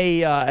right.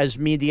 DA, as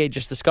me and DA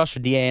just discussed, or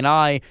DA and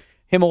I,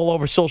 him all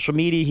over social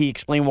media, he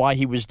explained why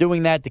he was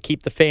doing that to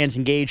keep the fans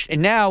engaged.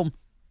 And now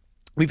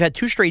we've had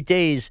 2 straight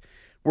days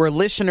where a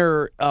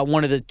listener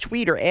wanted to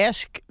tweet or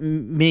ask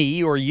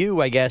me or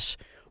you, I guess,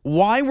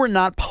 why we're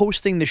not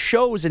posting the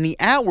shows and the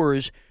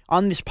hours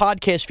on this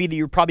podcast feed that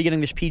you're probably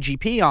getting this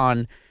PGP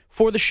on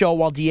for the show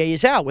while DA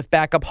is out with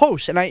backup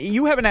hosts. And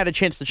you haven't had a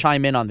chance to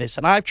chime in on this,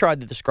 and I've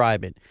tried to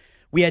describe it.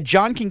 We had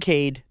John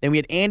Kincaid, then we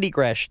had Andy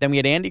Gresh, then we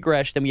had Andy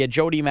Gresh, then we had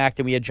Jody Mack,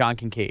 then we had John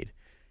Kincaid.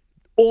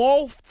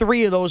 All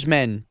 3 of those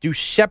men do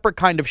separate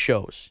kind of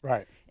shows.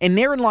 Right. And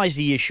therein lies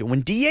the issue.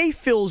 When DA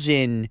fills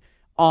in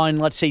on,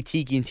 let's say,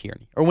 Tiki and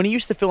Tierney, or when he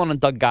used to fill in on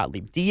Doug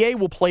Gottlieb, DA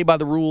will play by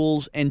the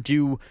rules and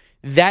do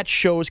that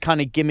show's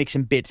kind of gimmicks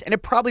and bits. And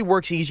it probably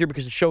works easier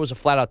because the show is a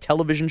flat-out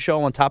television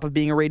show on top of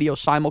being a radio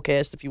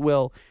simulcast, if you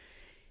will.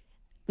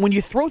 When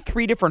you throw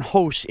 3 different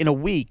hosts in a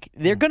week,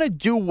 they're going to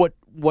do what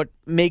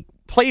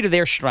play to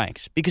their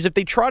strengths. Because if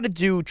they try to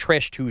do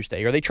Trash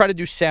Tuesday or they try to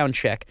do Sound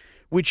Check,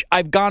 which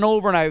I've gone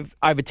over and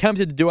I've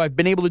attempted to do, I've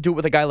been able to do it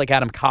with a guy like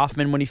Adam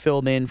Kaufman when he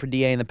filled in for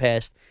DA in the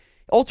past.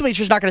 Ultimately, it's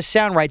just not going to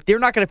sound right. They're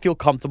not going to feel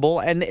comfortable,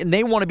 and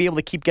they want to be able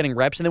to keep getting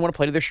reps, and they want to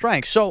play to their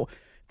strengths. So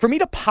for me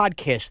to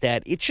podcast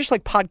that, it's just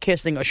like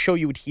podcasting a show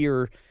you would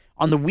hear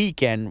on the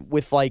weekend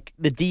with, like,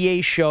 the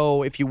DA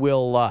show, if you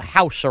will,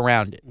 house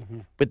around it,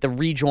 with the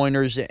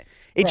rejoiners.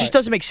 It just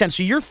doesn't make sense.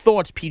 So your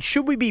thoughts, Pete,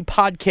 should we be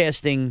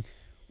podcasting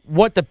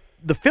what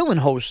the fill-in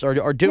hosts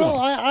are doing?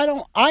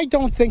 Well, I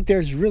don't think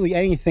there's really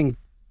anything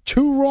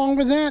too wrong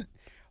with that,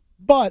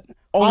 but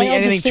only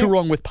anything too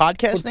wrong with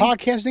podcasting? With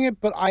podcasting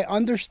it, but I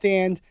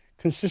understand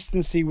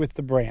consistency with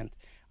the brand.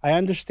 I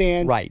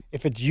understand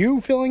if it's you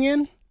filling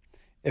in,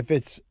 if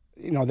it's,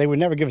 they would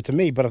never give it to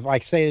me, but if,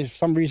 like, say, for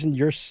some reason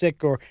you're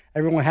sick or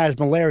everyone has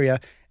malaria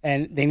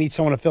and they need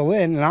someone to fill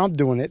in and I'm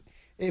doing it,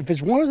 if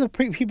it's one of the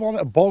people on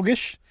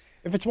Bogish,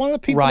 if it's one of the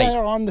people that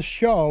are on the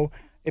show,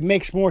 it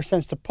makes more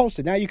sense to post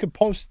it. Now you could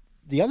post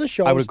the other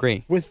shows. I would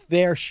agree. With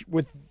their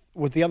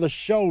with the other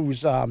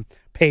shows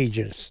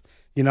pages.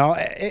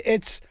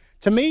 It's,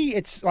 to me,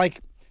 it's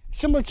like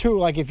similar to,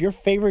 like, if your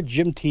favorite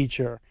gym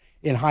teacher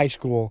in high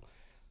school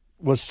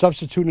was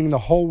substituting the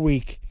whole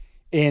week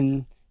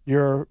in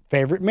your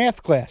favorite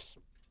math class.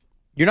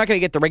 You're not going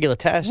to get the regular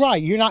test.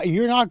 Right. You're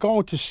not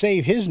going to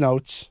save his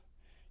notes.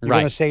 You're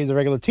going to save the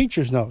regular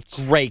teacher's notes.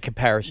 Great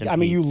comparison. I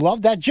mean, you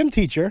love that gym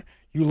teacher.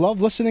 You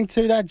love listening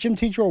to that gym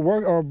teacher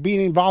or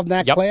being involved in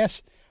that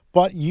class,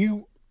 but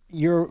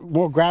you're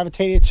more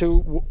gravitated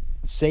to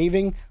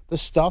saving the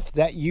stuff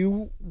that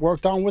you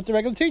worked on with the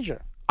regular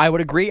teacher. I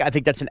would agree. I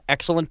think that's an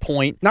excellent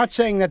point. Not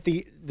saying that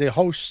the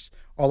hosts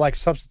are like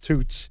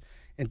substitutes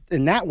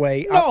in that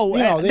way.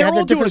 No, they're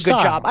all doing a good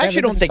job. I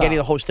actually don't think any of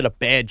the hosts did a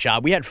bad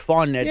job. We had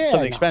fun at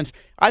some expense.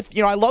 I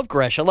love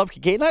Gresh. I love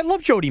Kincaid. And I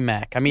love Jody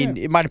Mack. I mean,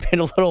 it might have been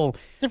a little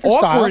different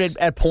awkward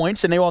at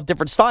points, and they all have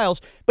different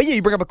styles. But, yeah,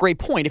 you bring up a great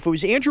point. If it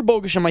was Andrew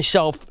Bogish and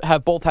myself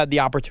have both had the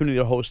opportunity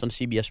to host on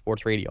CBS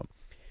Sports Radio,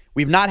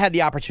 we've not had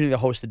the opportunity to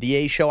host the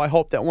DA show. I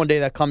hope that one day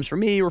that comes for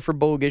me or for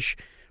Bogish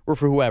or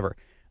for whoever.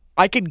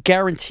 I could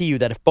guarantee you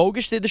that if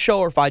Bogish did the show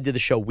or if I did the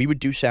show, we would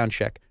do Sound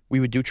Check. We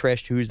would do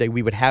Trash Tuesday.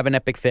 We would have an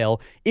epic fail.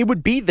 It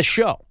would be the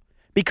show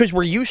because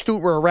we're used to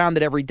it. We're around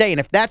it every day. And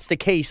if that's the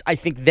case, I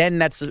think then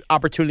that's the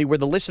opportunity where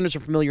the listeners are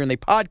familiar and they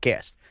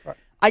podcast. Right.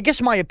 I guess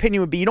my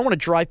opinion would be you don't want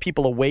to drive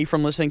people away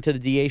from listening to the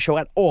DA show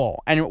at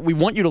all. And we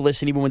want you to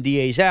listen even when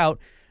DA's out.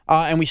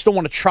 And we still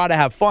want to try to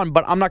have fun.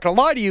 But I'm not going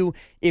to lie to you.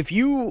 If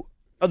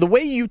the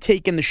way you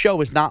take in the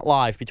show is not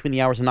live between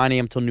the hours of 9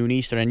 a.m. till noon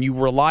Eastern and you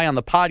rely on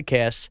the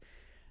podcasts,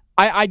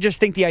 I just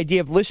think the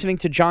idea of listening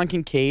to John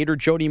Kincaid or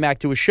Jody Mack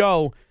do a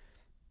show,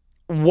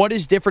 what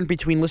is different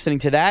between listening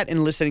to that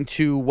and listening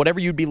to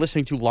whatever you'd be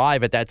listening to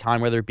live at that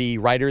time, whether it be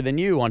Writer Than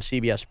You on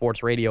CBS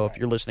Sports Radio if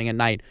you're listening at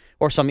night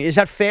or something? Is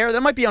that fair?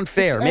 That might be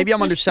unfair. Maybe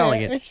I'm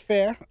underselling it. It's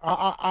fair.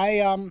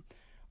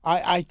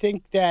 I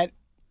think that,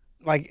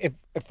 like,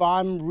 if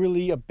I'm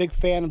really a big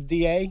fan of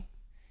DA,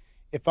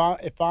 if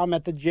I'm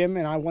at the gym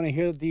and I want to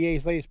hear the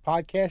DA's latest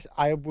podcast,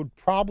 I would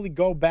probably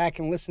go back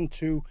and listen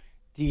to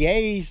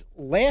DA's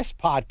last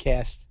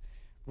podcast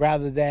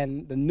rather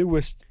than the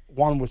newest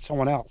one with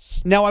someone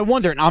else. Now, I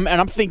wonder, and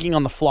I'm thinking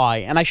on the fly,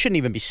 and I shouldn't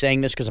even be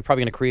saying this because I'm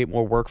probably going to create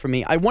more work for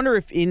me. I wonder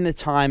if in the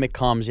time it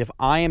comes, if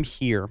I am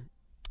here,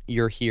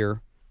 you're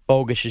here,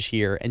 Bogish is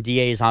here, and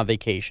DA is on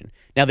vacation.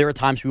 Now, there are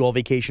times we all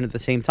vacation at the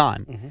same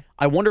time. Mm-hmm.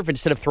 I wonder if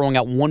instead of throwing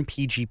out one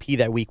PGP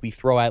that week, we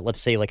throw out,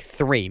 let's say, like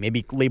 3.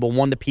 Maybe label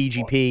one the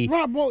PGP.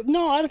 Rob, well,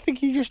 no, I don't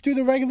think you just do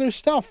the regular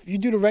stuff. You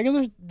do the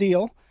regular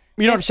deal.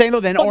 You know what I'm saying, though?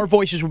 Then our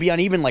voices would be on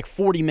even like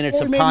 40 minutes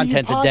of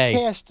content a day. You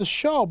podcast the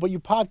show, but you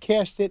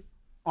podcast it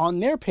on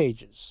their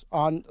pages,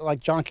 on like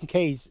John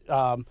Kincaid's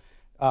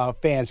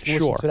fans who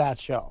listen to that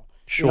show.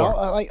 Sure.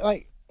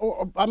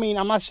 I mean,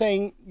 I'm not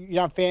saying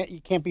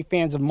you can't be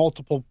fans of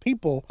multiple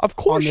people. Of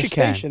course on you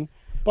station,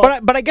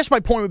 can. But I guess my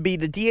point would be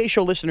the DA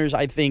show listeners,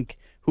 I think,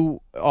 who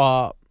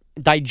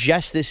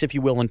digest this, if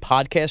you will, in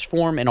podcast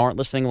form and aren't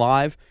listening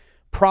live,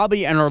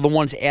 probably, and are the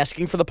ones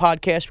asking for the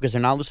podcast because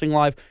they're not listening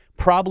live,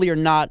 probably are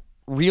not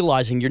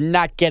realizing you're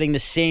not getting the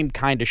same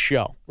kind of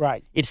show.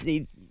 Right. It's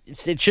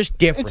just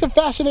different. It's a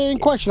fascinating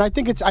question. I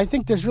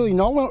think there's really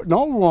no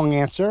wrong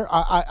answer.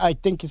 I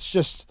think it's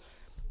just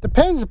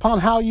depends upon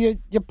how you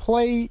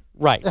play,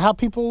 right? How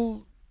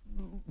people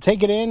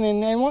take it in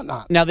and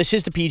whatnot. Now, this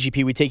is the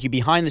PGP. We take you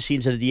behind the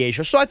scenes of the DA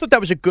show. So I thought that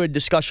was a good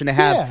discussion to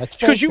have. Yeah, it's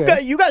because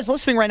you guys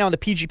listening right now on the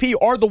PGP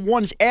are the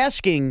ones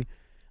asking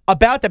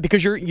about that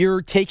because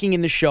you're taking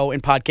in the show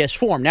in podcast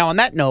form. Now, on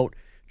that note,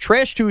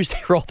 Trash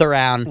Tuesday rolled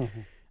around.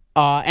 Mm-hmm.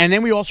 And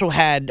then we also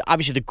had,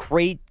 obviously, the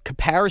great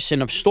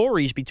comparison of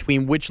stories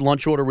between which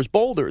lunch order was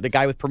bolder. The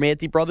guy with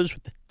Primanti Brothers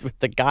with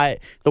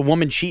the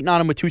woman cheating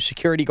on him with 2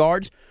 security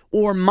guards,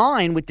 or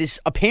mine with this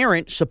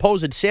apparent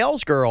supposed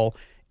sales girl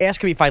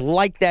asking me if I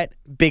like that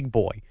big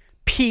boy.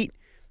 Pete,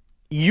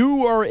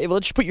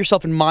 let's just put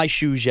yourself in my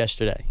shoes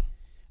yesterday.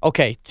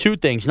 Okay, 2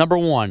 things. Number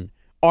 1,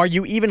 are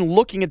you even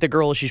looking at the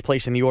girl as she's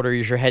placing the order, or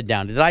is your head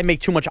down? Did I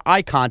make too much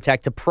eye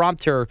contact to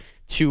prompt her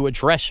to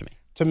address me?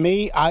 To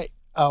me,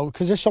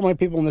 because there's so many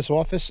people in this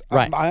office,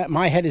 right.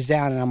 My head is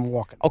down and I'm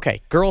walking.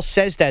 Okay, girl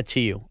says that to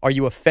you. Are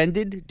you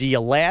offended? Do you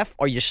laugh?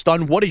 Are you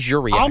stunned? What is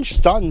your reaction? I'm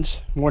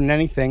stunned more than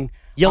anything.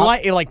 You're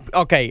like,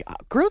 okay,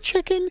 grilled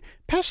chicken,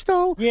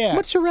 pesto,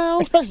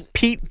 mozzarella.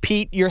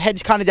 Pete, your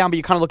head's kind of down, but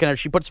you're kind of looking at her.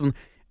 She puts some,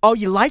 oh,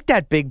 you like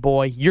that big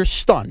boy? You're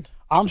stunned.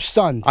 I'm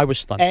stunned. I was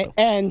stunned.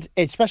 And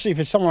especially if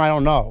it's someone I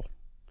don't know.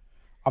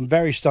 I'm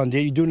very stunned.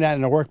 You're doing that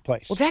in the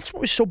workplace. Well, that's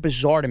what was so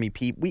bizarre to me,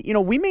 Pete.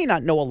 We may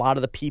not know a lot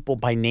of the people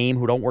by name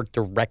who don't work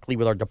directly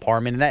with our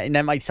department, and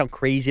that might sound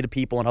crazy to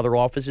people in other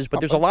offices, but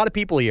there's a lot of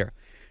people here.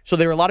 So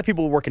there are a lot of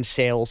people who work in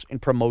sales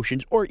and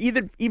promotions, or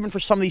even for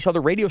some of these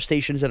other radio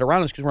stations that are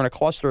around us, because we're in a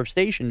cluster of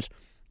stations.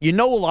 You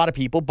know a lot of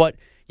people, but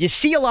you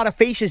see a lot of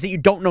faces that you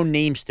don't know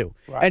names to.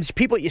 Right. And it's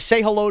people you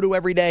say hello to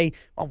every day.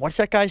 Oh, what's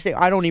that guy's name?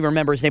 I don't even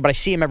remember his name, but I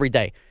see him every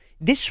day.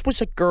 This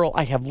was a girl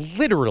I have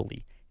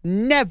literally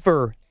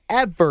never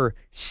ever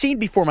seen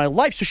before in my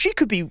life. So she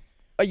could be,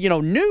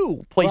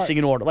 new placing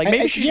an order. Like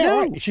maybe she's new.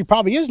 Right. She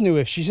probably is new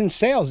if she's in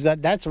sales.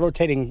 That's a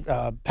rotating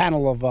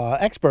panel of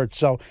experts.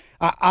 So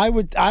I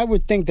would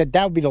think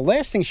that would be the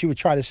last thing she would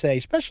try to say.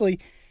 Especially,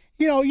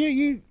 you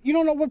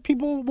don't know what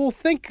people will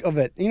think of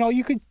it.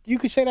 You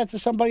could say that to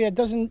somebody that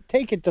doesn't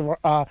take it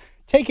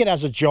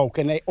as a joke,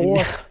 and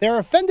they're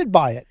offended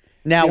by it.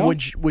 Now,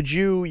 would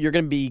you? You're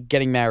going to be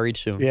getting married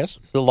soon. Yes.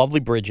 The lovely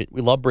Bridget.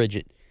 We love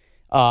Bridget.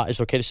 Is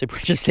it okay to say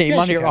Bridget's name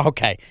on here?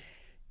 Okay.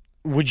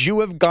 Would you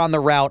have gone the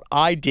route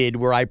I did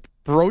where I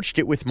broached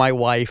it with my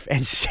wife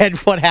and said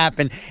what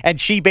happened, and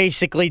she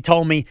basically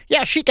told me,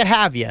 yeah, she could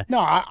have you? No,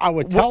 I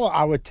would tell her.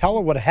 I would tell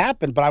her what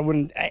happened, but I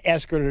wouldn't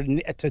ask her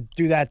to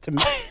do that to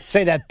me,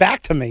 say that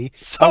back to me.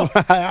 So,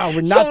 I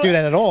would not do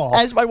that at all.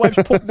 As my wife's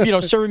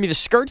serving me the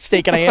skirt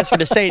steak, and I asked her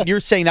to say it,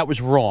 you're saying that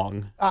was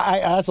wrong.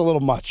 That's a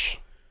little much.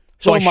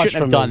 So I shouldn't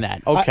have done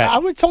that. Okay. I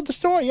would have told the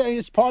story.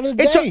 It's part of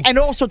the day. And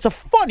also, it's a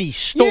funny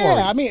story.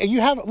 Yeah, I mean,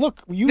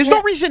 there's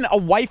no reason a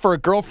wife or a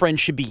girlfriend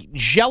should be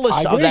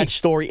jealous of that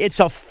story. It's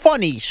a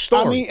funny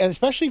story. I mean,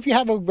 especially if you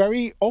have a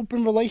very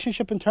open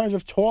relationship in terms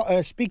of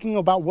speaking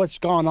about what's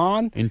gone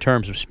on. In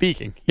terms of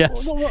speaking,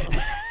 yes. In terms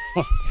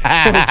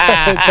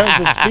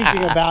of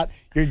speaking about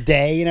your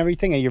day and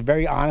everything, and you're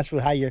very honest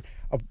with how you're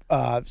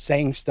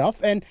saying stuff.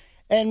 And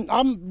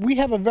we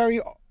have a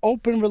very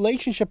open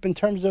relationship in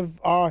terms of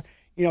our...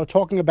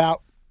 talking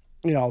about,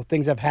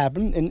 things that have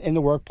happened in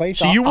the workplace.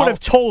 So you would have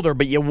told her,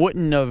 but you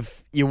wouldn't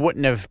have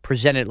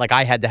presented like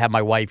I had to have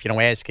my wife,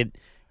 ask it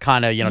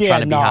kind of,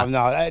 trying to be hot.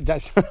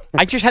 That's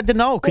I just had to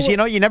know because,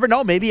 you never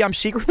know. Maybe I'm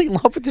secretly in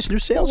love with this new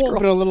sales girl. It would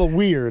have been a little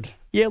weird.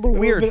 Yeah, a little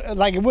weird.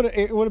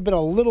 It would have been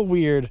a little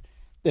weird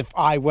if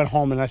I went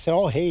home and I said,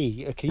 oh,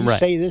 hey, can you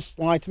say this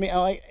line to me?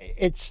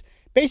 It's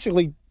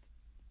basically,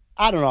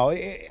 I don't know.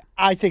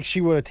 I think she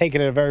would have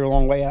taken it a very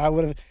long way, and I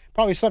would have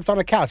probably slept on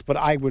the couch, but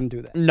I wouldn't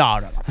do that. No.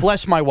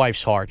 Bless my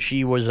wife's heart.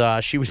 She was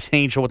an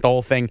angel with the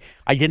whole thing.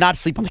 I did not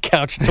sleep on the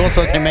couch. It's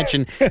also, as I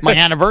mentioned, my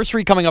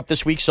anniversary coming up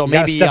this week, so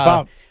maybe step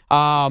up.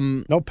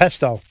 No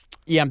pesto.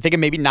 Yeah, I'm thinking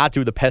maybe not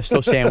do the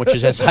pesto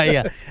sandwiches as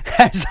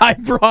I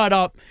brought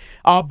up.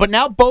 But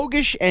now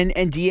Bogusch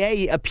and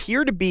DA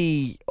appear to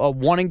be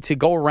wanting to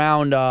go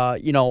around,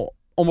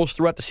 almost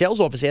throughout the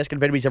sales office, asking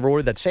if anybody's ever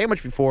ordered that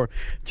sandwich before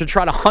to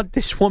try to hunt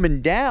this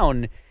woman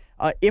down.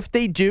 If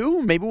they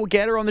do, maybe we'll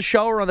get her on the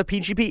show or on the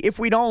PGP. If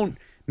we don't,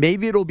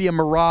 maybe it'll be a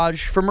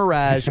mirage for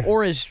Miraz,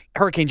 or as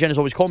Hurricane Jen has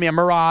always called me, a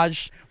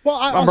mirage. Well,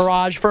 a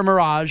mirage for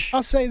Mirage.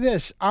 I'll say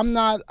this: I'm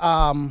not.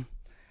 I'm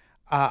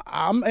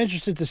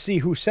interested to see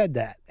who said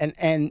that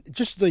and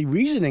just the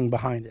reasoning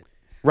behind it.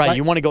 Right,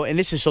 you want to go, and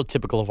this is so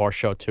typical of our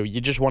show too.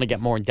 You just want to get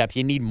more in depth.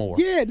 You need more.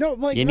 Yeah,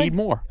 no, you need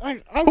more.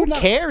 Who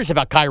cares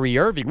about Kyrie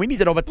Irving? We need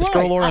to know about this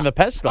girl ordering the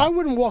pesto. I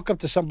wouldn't walk up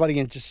to somebody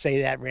and just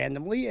say that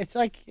randomly. It's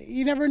like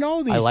you never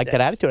know these. I like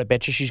that attitude. I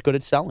bet you she's good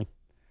at selling.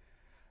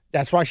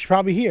 That's why she's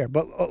probably here.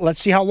 But let's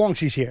see how long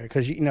she's here,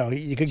 because you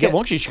could get. How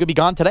long she could be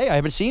gone today? I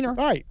haven't seen her. All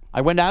right.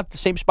 I went out the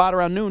same spot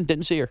around noon.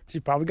 Didn't see her.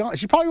 She's probably gone.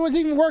 She probably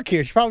wasn't even work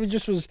here. She probably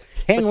just was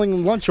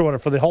handling lunch order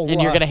for the whole.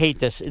 And you're gonna hate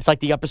this. It's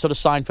like the episode of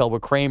Seinfeld where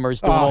Kramer's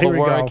doing all the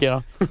work.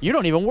 You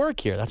don't even work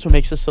here. That's what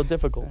makes this so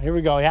difficult. Here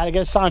we go. You had to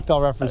get a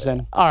Seinfeld reference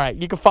in. All right.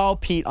 You can follow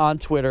Pete on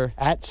Twitter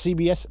at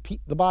CBS Pete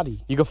the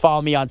Body. You can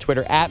follow me on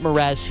Twitter at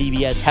Miraz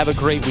CBS. Have a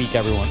great week,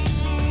 everyone.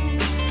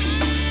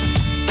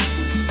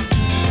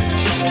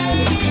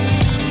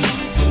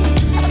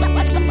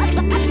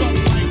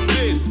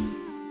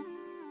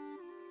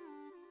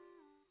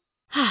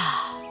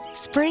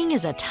 Spring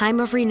is a time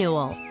of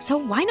renewal, so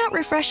why not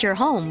refresh your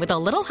home with a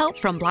little help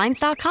from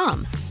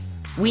Blinds.com?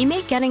 we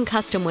make getting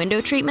custom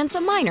window treatments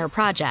a minor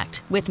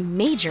project with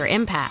major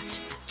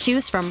impact.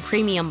 Choose from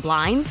premium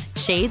blinds,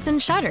 shades,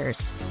 and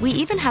shutters. We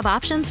even have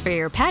options for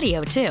your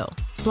patio, too.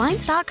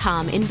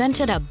 Blinds.com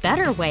invented a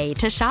better way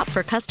to shop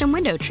for custom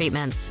window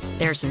treatments.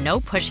 There's no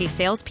pushy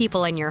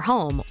salespeople in your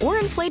home or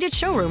inflated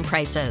showroom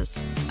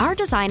prices. Our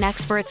design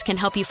experts can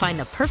help you find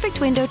the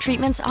perfect window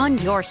treatments on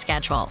your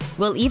schedule.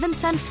 We'll even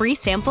send free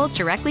samples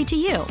directly to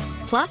you.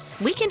 Plus,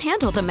 we can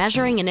handle the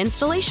measuring and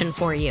installation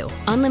for you.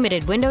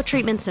 Unlimited window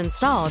treatments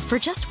installed for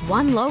just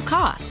one low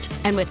cost.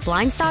 And with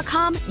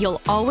Blinds.com,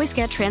 you'll always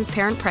get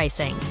transparent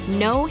pricing.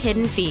 No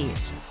hidden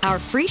fees. Our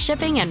free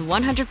shipping and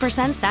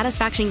 100%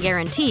 satisfaction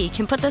guarantee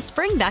can put the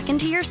spring back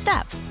into your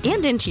step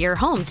and into your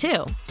home,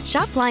 too.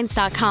 Shop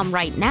Blinds.com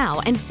right now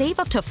and save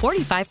up to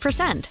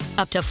 45%.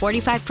 Up to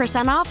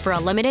 45% off for a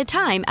limited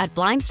time at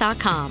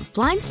Blinds.com.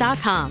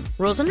 Blinds.com.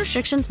 Rules and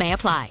restrictions may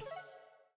apply.